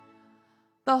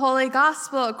The Holy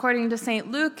Gospel according to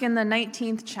St. Luke in the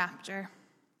 19th chapter.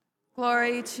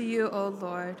 Glory to you, O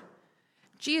Lord.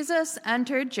 Jesus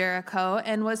entered Jericho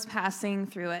and was passing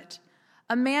through it.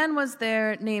 A man was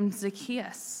there named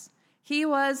Zacchaeus. He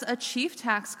was a chief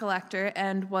tax collector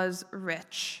and was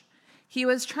rich. He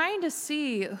was trying to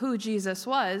see who Jesus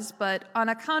was, but on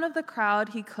account of the crowd,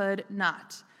 he could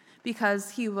not,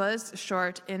 because he was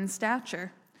short in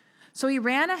stature. So he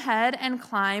ran ahead and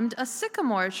climbed a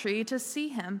sycamore tree to see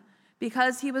him,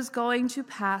 because he was going to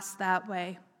pass that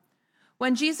way.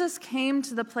 When Jesus came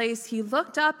to the place, he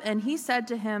looked up and he said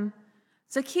to him,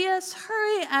 "Zacchaeus,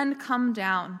 hurry and come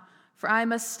down, for I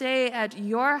must stay at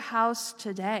your house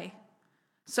today."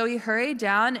 So he hurried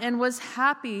down and was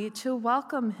happy to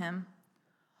welcome him.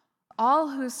 All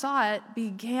who saw it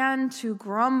began to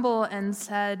grumble and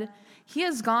said, "He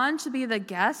has gone to be the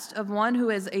guest of one who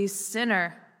is a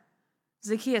sinner."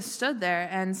 Zacchaeus stood there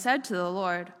and said to the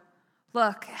Lord,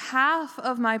 "Look, half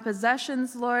of my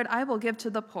possessions, Lord, I will give to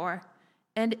the poor.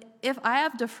 And if I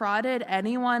have defrauded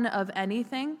anyone of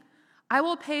anything, I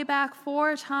will pay back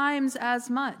 4 times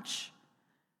as much."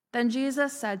 Then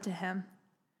Jesus said to him,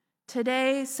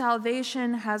 "Today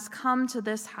salvation has come to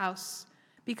this house,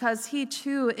 because he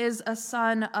too is a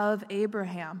son of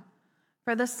Abraham.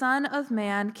 For the Son of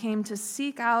Man came to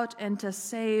seek out and to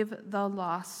save the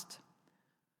lost."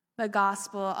 The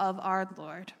Gospel of our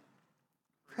Lord.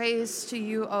 Praise to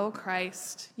you, O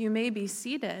Christ. You may be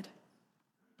seated.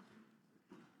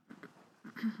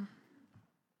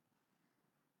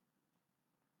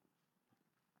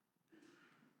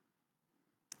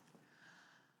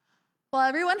 Well,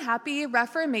 everyone, happy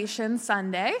Reformation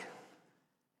Sunday.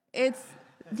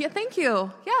 Thank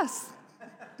you. Yes.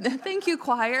 Thank you,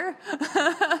 choir.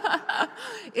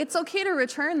 It's okay to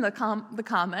return the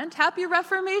comment. Happy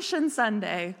Reformation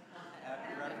Sunday.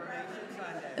 Happy Reformation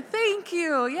Sunday. Thank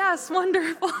you. Yes,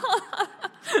 wonderful.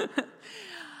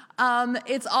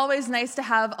 It's always nice to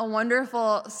have a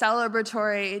wonderful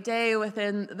celebratory day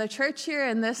within the church here,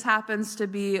 and this happens to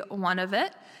be one of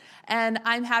it. And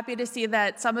I'm happy to see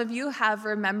that some of you have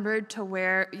remembered to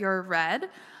wear your red.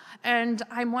 And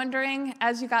I'm wondering,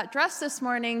 as you got dressed this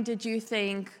morning, did you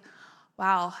think,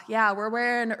 wow, yeah, we're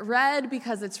wearing red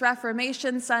because it's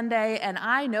Reformation Sunday, and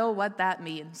I know what that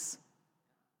means?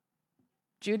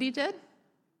 Judy did?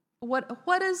 What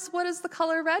does the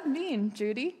color red mean,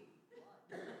 Judy?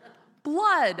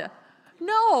 Blood.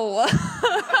 No.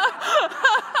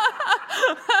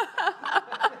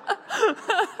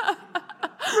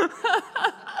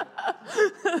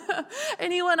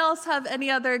 Anyone else have any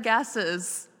other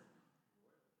guesses?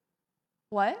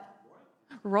 What?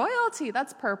 Royalty.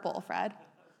 That's purple, Fred.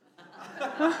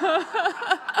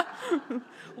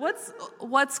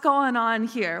 What's going on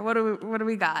here? What do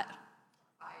we got?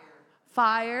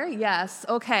 Fire. Yes.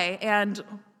 Okay. And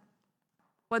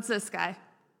what's this guy?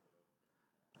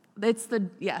 It's the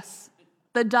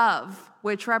dove,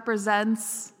 which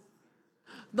represents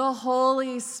the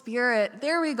Holy Spirit.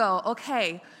 There we go.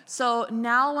 Okay. So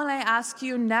now when I ask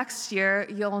you next year,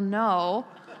 you'll know.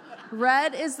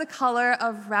 Red is the color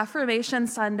of Reformation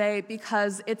Sunday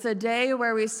because it's a day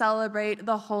where we celebrate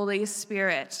the Holy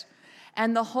Spirit.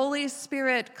 And the Holy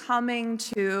Spirit coming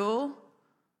to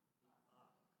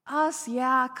us,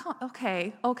 yeah,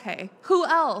 okay. Who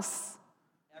else?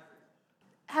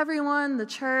 Everyone, the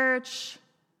church.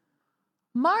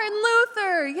 Martin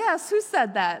Luther, yes, who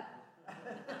said that?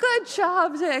 Good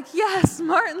job, Dick. Yes,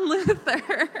 Martin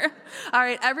Luther. All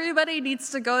right, everybody needs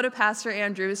to go to Pastor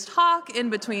Andrew's talk in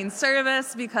between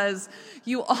service because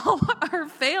you all are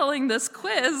failing this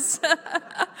quiz.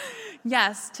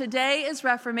 Yes, today is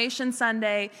Reformation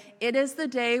Sunday. It is the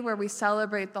day where we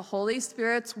celebrate the Holy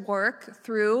Spirit's work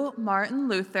through Martin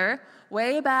Luther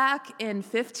way back in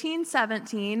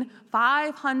 1517,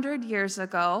 500 years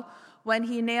ago, when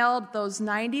he nailed those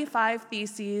 95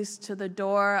 theses to the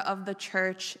door of the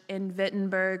church in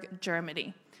Wittenberg,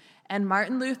 Germany. And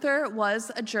Martin Luther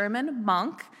was a German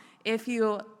monk. If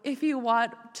you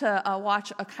want to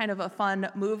watch a kind of a fun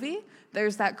movie,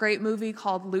 there's that great movie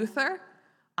called Luther.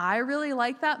 I really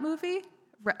like that movie.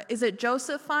 Is it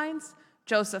Joseph Fiennes?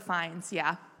 Joseph Fiennes,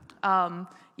 yeah.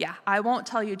 I won't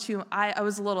tell you too. I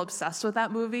was a little obsessed with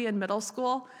that movie in middle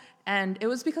school. And it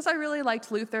was because I really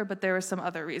liked Luther, but there were some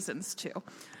other reasons too.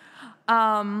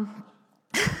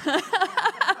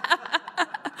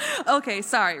 Okay,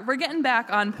 sorry. We're getting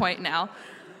back on point now.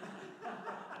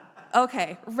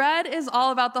 Okay, red is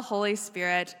all about the Holy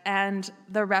Spirit and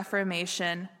the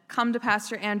Reformation. Come to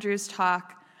Pastor Andrew's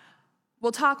talk.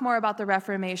 We'll talk more about the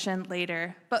Reformation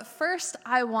later. But first,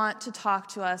 I want to talk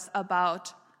to us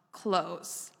about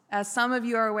clothes. as some of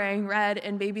you are wearing red,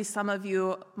 and maybe some of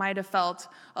you might have felt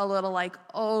a little like,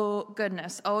 oh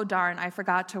goodness, oh darn, I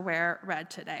forgot to wear red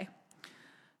today.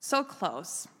 So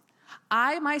clothes.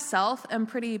 I myself am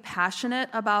pretty passionate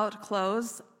about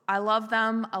clothes. I love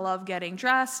them. I love getting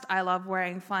dressed. I love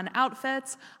wearing fun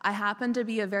outfits. I happen to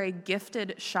be a very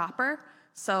gifted shopper,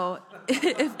 so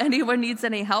if anyone needs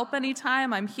any help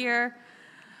anytime, I'm here.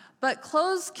 But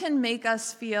clothes can make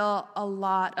us feel a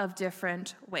lot of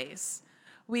different ways.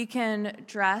 We can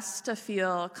dress to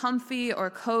feel comfy or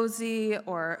cozy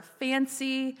or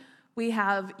fancy. We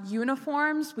have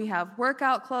uniforms. We have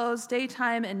workout clothes,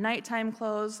 daytime and nighttime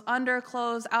clothes,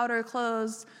 underclothes, outer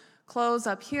clothes, clothes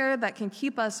up here that can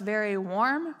keep us very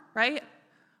warm, right?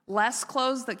 Less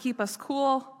clothes that keep us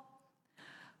cool.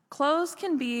 Clothes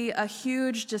can be a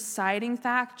huge deciding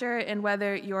factor in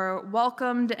whether you're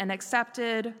welcomed and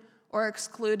accepted or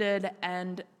excluded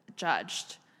and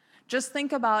judged. Just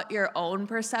think about your own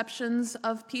perceptions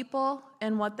of people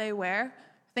and what they wear.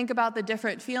 Think about the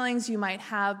different feelings you might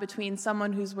have between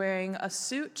someone who's wearing a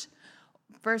suit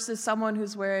versus someone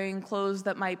who's wearing clothes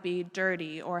that might be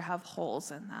dirty or have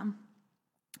holes in them.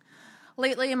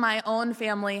 Lately, my own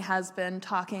family has been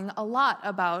talking a lot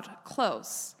about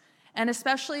clothes, and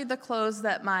especially the clothes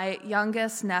that my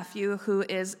youngest nephew, who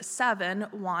is 7,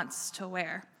 wants to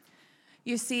wear.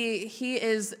 You see, he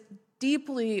is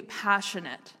deeply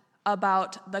passionate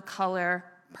about the color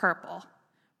purple.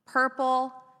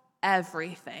 Purple,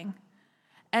 everything.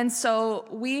 And so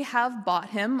we have bought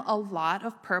him a lot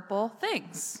of purple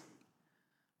things.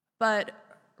 But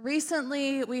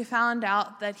recently we found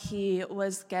out that he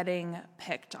was getting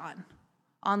picked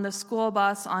on the school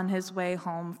bus on his way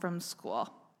home from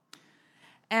school.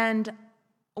 And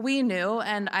we knew,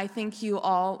 and I think you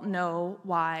all know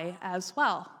why as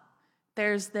well.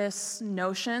 There's this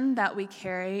notion that we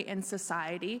carry in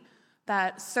society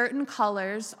that certain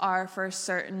colors are for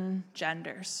certain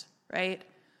genders, right?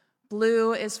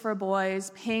 Blue is for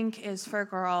boys, pink is for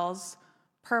girls,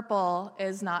 purple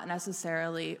is not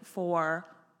necessarily for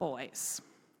boys.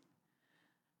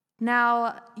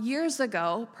 Now, years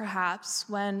ago, perhaps,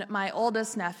 when my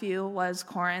oldest nephew was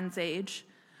Corin's age,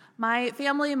 my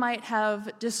family might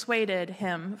have dissuaded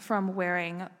him from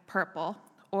wearing purple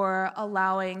or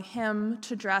allowing him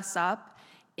to dress up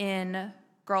in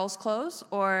girls' clothes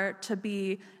or to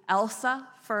be Elsa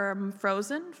from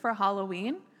Frozen for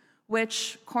Halloween,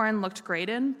 which Corin looked great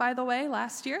in, by the way,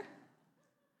 last year.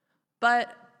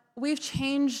 But we've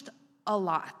changed a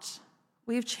lot.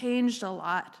 We've changed a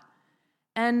lot.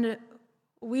 And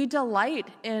we delight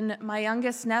in my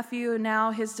youngest nephew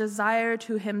now, his desire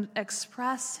to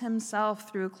express himself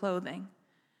through clothing.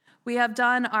 We have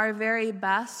done our very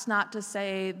best not to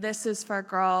say this is for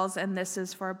girls and this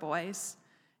is for boys.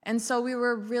 And so we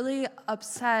were really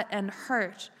upset and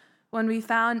hurt when we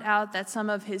found out that some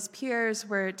of his peers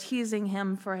were teasing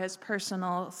him for his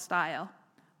personal style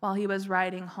while he was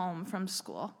riding home from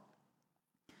school.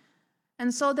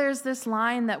 And so there's this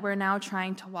line that we're now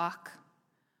trying to walk.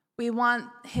 We want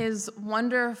his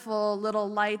wonderful little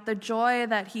light, the joy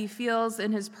that he feels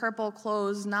in his purple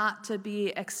clothes, not to be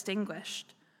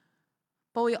extinguished.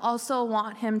 But we also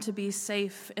want him to be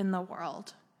safe in the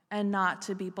world and not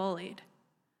to be bullied.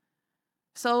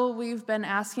 So we've been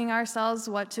asking ourselves,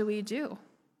 what do we do?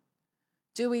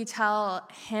 Do we tell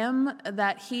him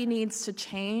that he needs to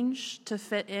change to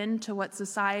fit into what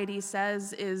society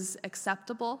says is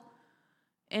acceptable,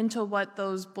 into what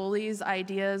those bullies'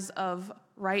 ideas of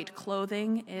right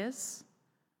clothing is?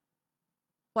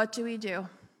 What do we do?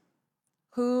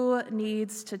 Who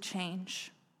needs to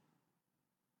change?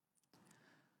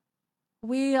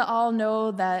 We all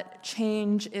know that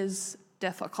change is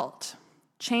difficult.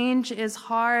 Change is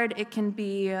hard. It can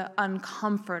be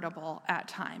uncomfortable at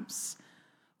times.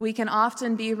 We can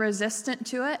often be resistant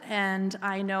to it, and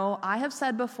I know I have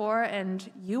said before,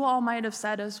 and you all might have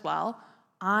said as well,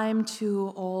 I'm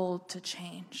too old to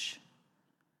change.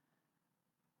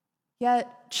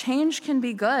 Yet change can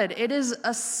be good. It is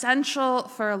essential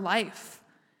for life.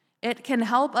 It can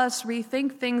help us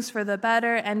rethink things for the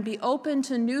better and be open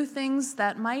to new things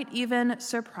that might even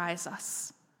surprise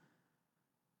us.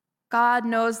 God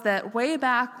knows that way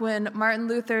back when Martin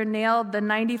Luther nailed the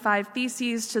 95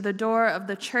 Theses to the door of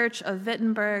the Church of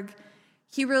Wittenberg,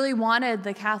 he really wanted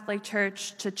the Catholic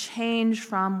Church to change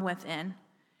from within.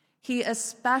 He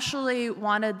especially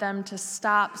wanted them to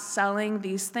stop selling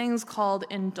these things called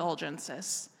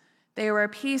indulgences. They were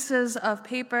pieces of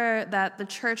paper that the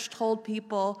church told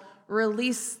people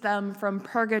release them from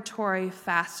purgatory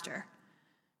faster.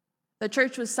 The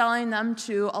church was selling them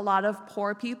to a lot of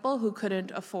poor people who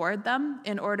couldn't afford them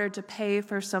in order to pay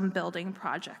for some building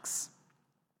projects.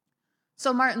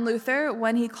 So Martin Luther,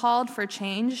 when he called for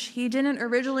change, he didn't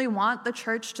originally want the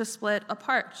church to split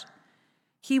apart.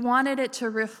 He wanted it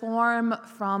to reform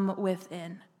from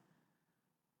within.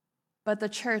 But the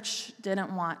church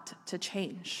didn't want to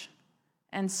change.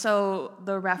 And so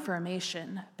the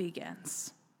Reformation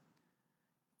begins.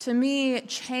 To me,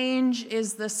 change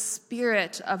is the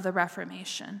spirit of the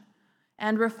Reformation.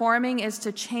 And reforming is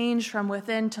to change from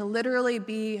within, to literally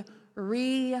be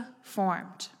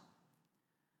reformed.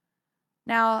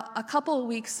 Now, a couple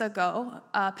weeks ago,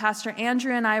 Pastor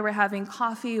Andrew and I were having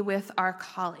coffee with our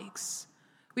colleagues.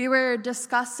 We were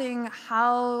discussing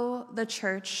how the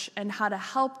church and how to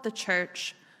help the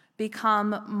church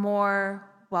become more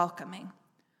welcoming.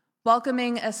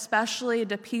 Welcoming especially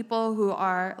to people who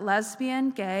are lesbian,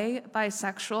 gay,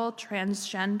 bisexual,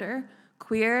 transgender,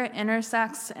 queer,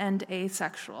 intersex, and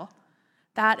asexual.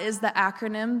 That is the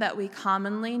acronym that we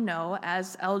commonly know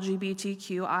as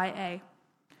LGBTQIA.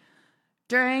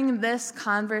 During this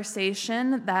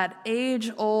conversation, that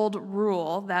age-old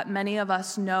rule that many of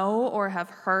us know or have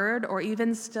heard or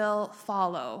even still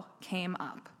follow came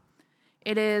up.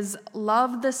 It is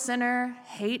love the sinner,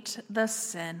 hate the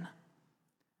sin.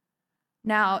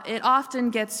 Now, it often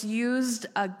gets used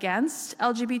against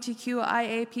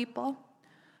LGBTQIA people.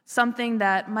 Something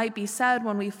that might be said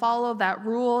when we follow that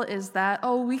rule is that,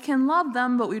 oh, we can love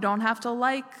them, but we don't have to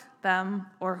like them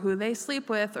or who they sleep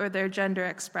with or their gender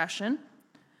expression.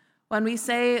 When we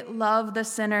say love the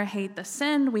sinner, hate the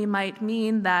sin, we might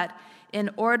mean that in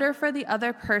order for the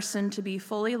other person to be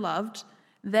fully loved,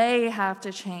 they have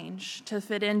to change to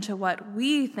fit into what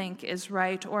we think is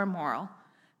right or moral.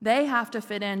 They have to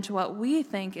fit into what we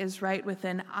think is right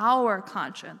within our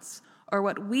conscience or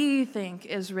what we think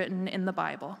is written in the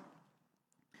Bible.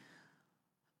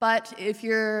 But if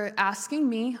you're asking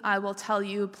me, I will tell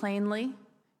you plainly,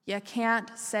 you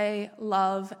can't say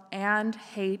love and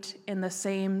hate in the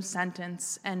same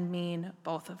sentence and mean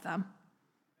both of them.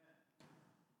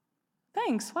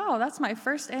 Thanks. Wow, that's my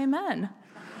first amen.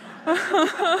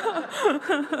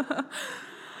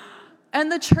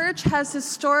 And the church has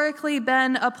historically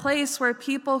been a place where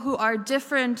people who are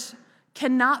different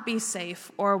cannot be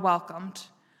safe or welcomed.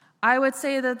 I would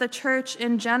say that the church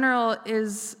in general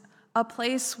is a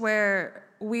place where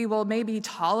we will maybe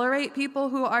tolerate people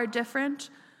who are different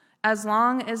as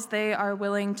long as they are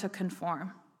willing to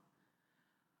conform.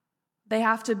 They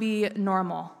have to be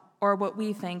normal or what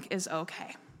we think is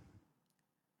okay.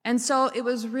 And so it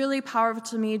was really powerful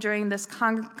to me during this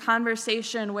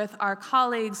conversation with our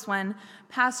colleagues when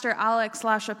Pastor Alex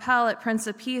LaChapelle at Prince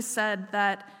of Peace said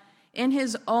that in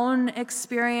his own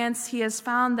experience, he has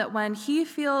found that when he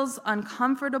feels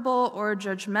uncomfortable or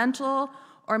judgmental,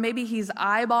 or maybe he's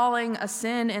eyeballing a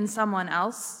sin in someone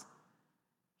else,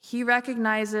 he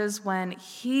recognizes when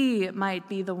he might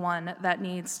be the one that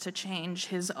needs to change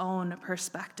his own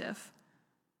perspective.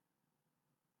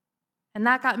 And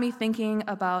that got me thinking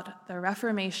about the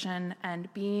Reformation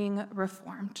and being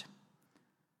reformed.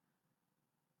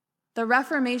 The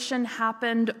Reformation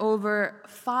happened over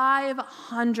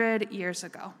 500 years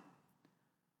ago.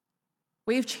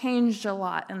 We've changed a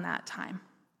lot in that time.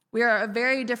 We are a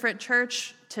very different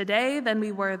church today than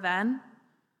we were then.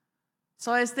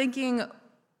 So I was thinking,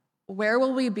 where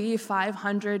will we be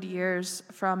 500 years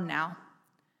from now?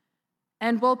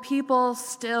 And will people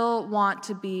still want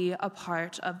to be a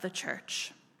part of the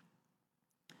church?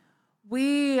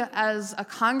 We, as a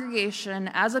congregation,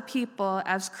 as a people,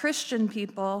 as Christian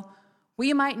people,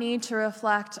 we might need to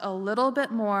reflect a little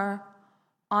bit more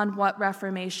on what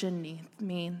Reformation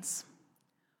means.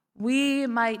 We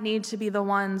might need to be the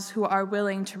ones who are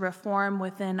willing to reform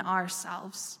within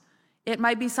ourselves. It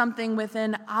might be something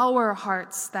within our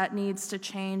hearts that needs to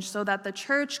change so that the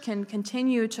church can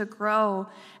continue to grow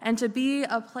and to be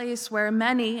a place where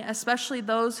many, especially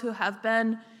those who have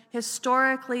been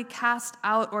historically cast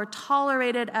out or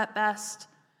tolerated at best,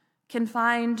 can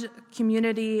find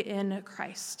community in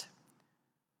Christ.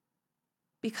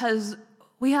 Because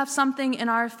we have something in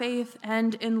our faith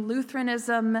and in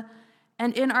Lutheranism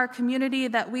and in our community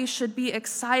that we should be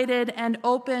excited and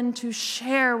open to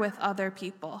share with other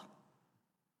people.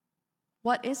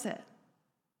 What is it?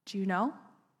 Do you know?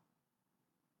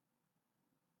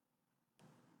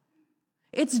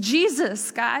 It's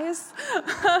Jesus, guys.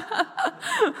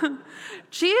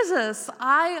 Jesus.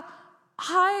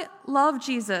 I love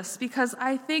Jesus because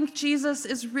I think Jesus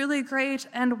is really great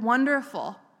and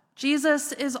wonderful.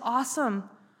 Jesus is awesome.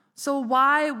 So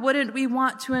why wouldn't we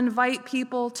want to invite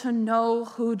people to know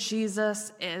who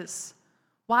Jesus is?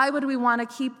 Why would we want to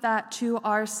keep that to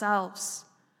ourselves?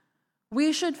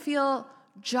 We should feel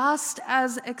just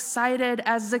as excited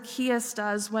as Zacchaeus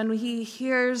does when he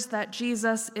hears that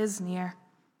Jesus is near.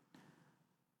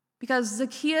 Because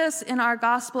Zacchaeus in our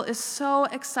gospel is so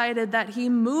excited that he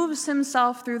moves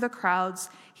himself through the crowds.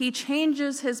 He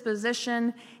changes his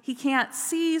position. He can't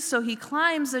see, so he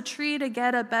climbs a tree to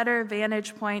get a better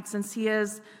vantage point since he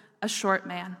is a short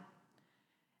man.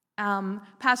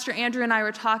 Pastor Andrew and I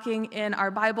were talking in our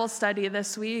Bible study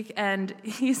this week, and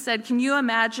he said, can you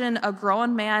imagine a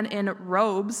grown man in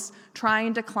robes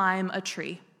trying to climb a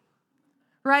tree?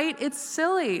 Right? It's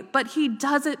silly, but he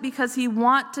does it because he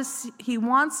wants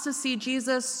to see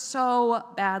Jesus so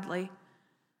badly.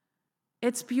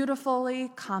 It's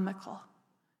beautifully comical.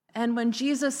 And when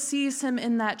Jesus sees him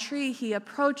in that tree, he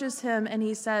approaches him and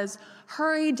he says,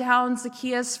 hurry down,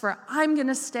 Zacchaeus, for I'm going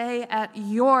to stay at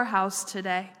your house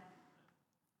today.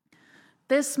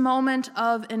 This moment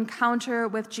of encounter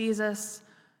with Jesus,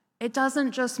 it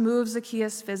doesn't just move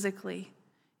Zacchaeus physically.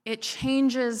 It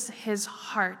changes his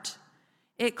heart.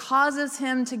 It causes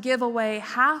him to give away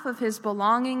half of his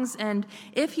belongings, and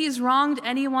if he's wronged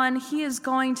anyone, he is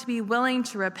going to be willing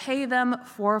to repay them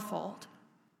fourfold.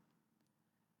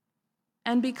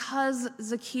 And because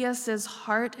Zacchaeus'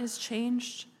 heart is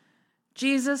changed,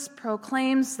 Jesus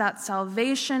proclaims that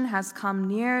salvation has come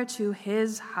near to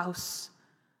his house.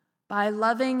 By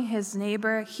loving his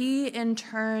neighbor, he in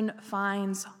turn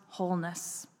finds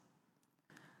wholeness.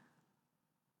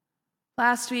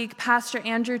 Last week, Pastor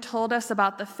Andrew told us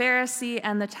about the Pharisee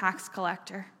and the tax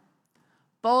collector.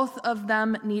 Both of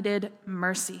them needed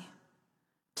mercy.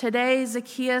 Today,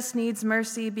 Zacchaeus needs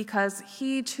mercy because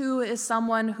he too is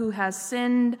someone who has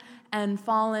sinned and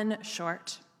fallen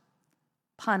short.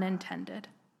 Pun intended.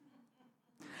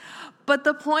 But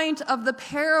the point of the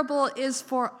parable is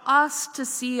for us to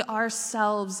see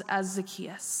ourselves as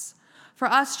Zacchaeus, for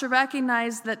us to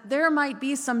recognize that there might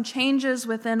be some changes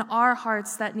within our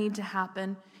hearts that need to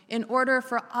happen in order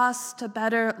for us to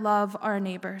better love our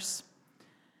neighbors.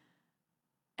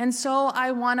 And so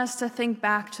I want us to think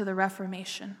back to the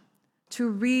Reformation, to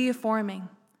reforming,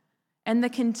 and the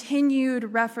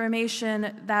continued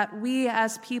reformation that we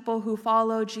as people who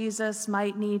follow Jesus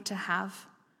might need to have.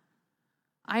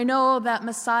 I know that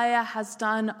Messiah has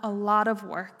done a lot of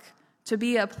work to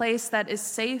be a place that is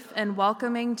safe and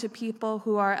welcoming to people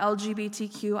who are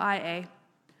LGBTQIA,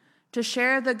 to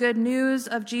share the good news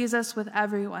of Jesus with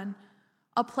everyone,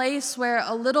 a place where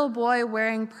a little boy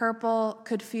wearing purple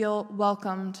could feel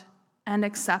welcomed and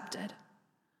accepted,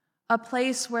 a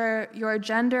place where your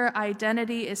gender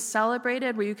identity is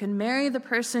celebrated, where you can marry the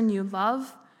person you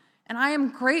love, and I am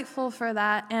grateful for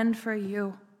that and for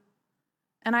you.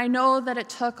 And I know that it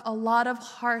took a lot of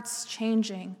hearts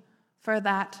changing for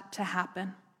that to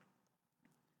happen.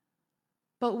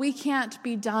 But we can't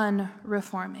be done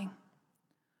reforming.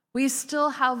 We still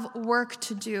have work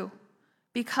to do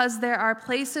because there are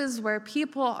places where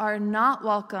people are not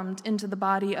welcomed into the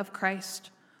body of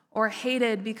Christ or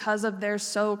hated because of their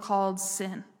so-called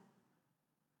sin.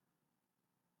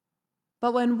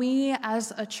 But when we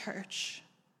as a church,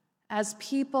 as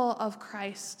people of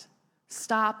Christ,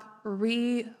 stop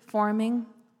reforming,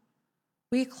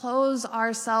 we close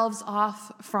ourselves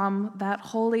off from that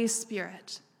Holy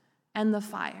Spirit and the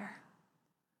fire.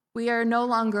 We are no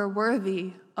longer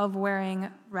worthy of wearing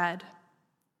red.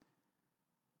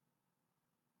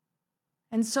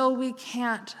 And so we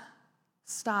can't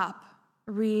stop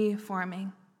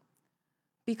reforming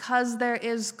because there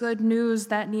is good news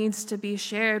that needs to be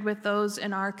shared with those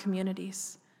in our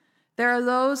communities. There are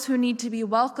those who need to be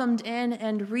welcomed in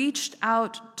and reached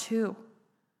out to.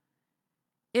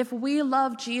 If we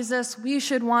love Jesus, we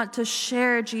should want to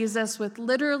share Jesus with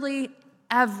literally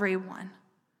everyone.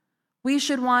 We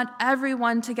should want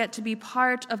everyone to get to be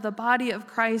part of the body of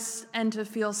Christ and to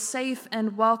feel safe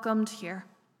and welcomed here.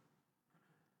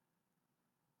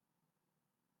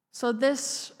 So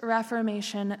this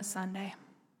Reformation Sunday,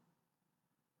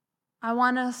 I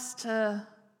want us to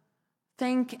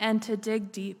think and to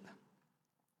dig deep.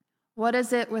 What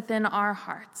is it within our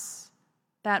hearts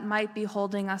that might be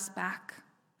holding us back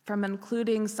from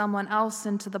including someone else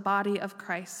into the body of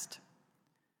Christ?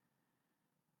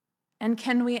 And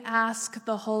can we ask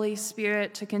the Holy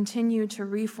Spirit to continue to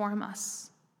reform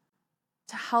us,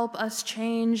 to help us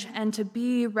change and to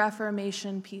be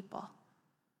Reformation people,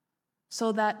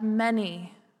 so that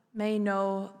many may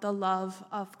know the love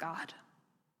of God?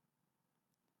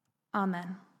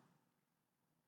 Amen.